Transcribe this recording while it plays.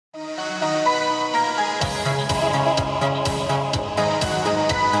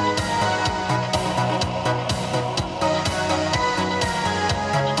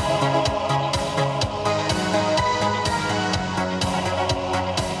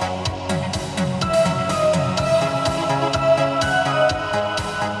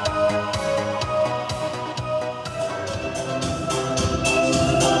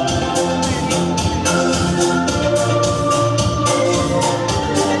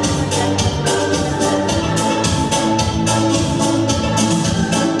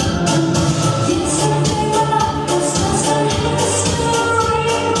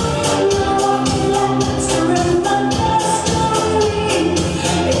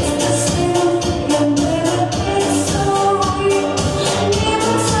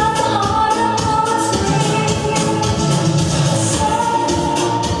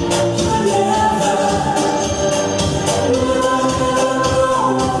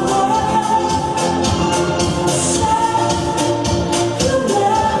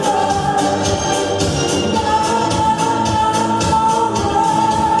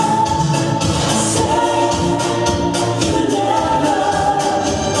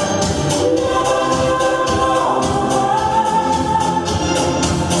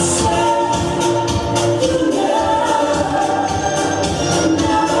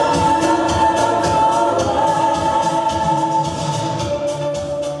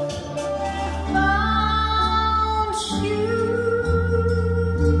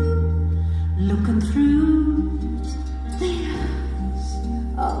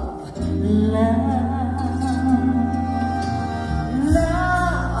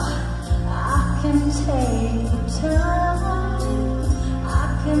can take the time, I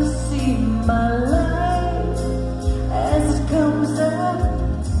can see my life as it comes up,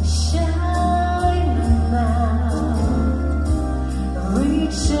 shining now,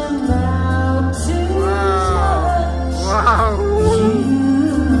 reaching out to touch you.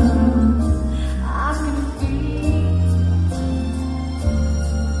 I can feel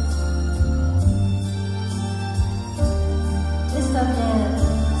está bien,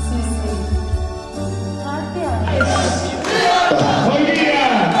 sí, sí. Gracias. Hoy día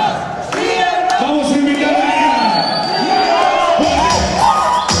vamos a invitar a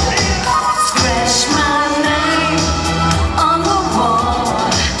Scratch my name on the wall.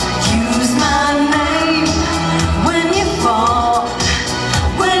 Use my name when you fall.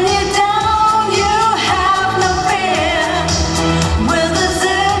 When you're down, you have no fear. With a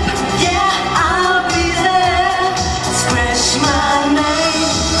zip, yeah, I'll be there. Scratch my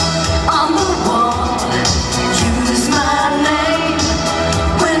name on the wall. Use my name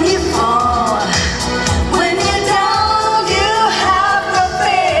when you fall. When you're down, you have no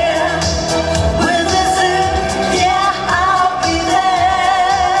fear. With a zip, yeah, I'll be there.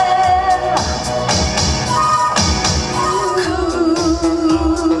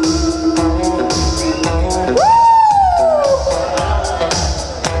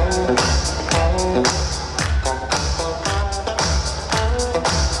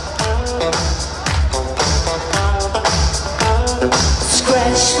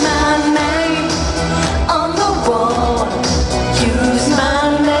 Scratch my name on the wall. Use my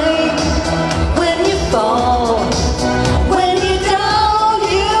name when you fall. When you're down,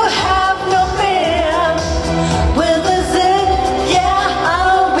 you have no fear. With a zip, yeah,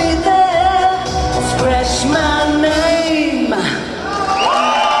 I'll be there. Scratch my name.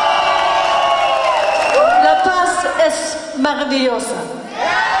 La paz es maravillosa.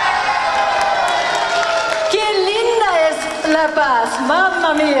 ¡Qué linda es La Paz!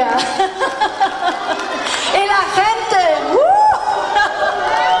 ¡Mamma mía! ¡Y la gente!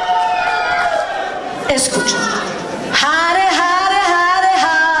 Escucha. Hare, hare, hare,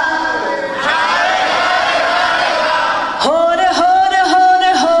 ha. Hore, hore,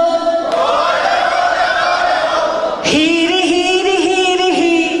 hore, ho. Hiri, hiri, hiri,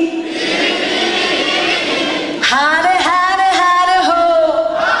 hi. Hare, hare, hare, ho.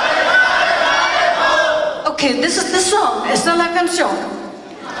 Okay, this is the song. Esta es la canción.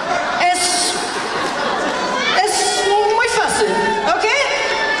 Es muy fácil, ¿ok?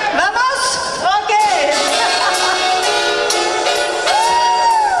 ¿Vamos? Ok.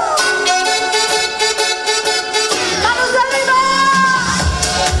 ¡Vamos arriba!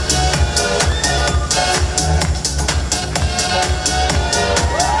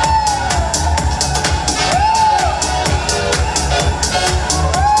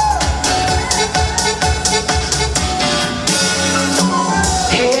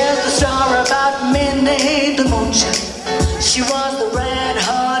 Here's the story about Minnie the Moocher. She was the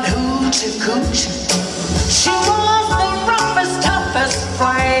red-hot hoochie coochie. She was the roughest, toughest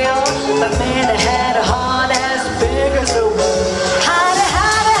frail, but Minnie had a heart as big as the world.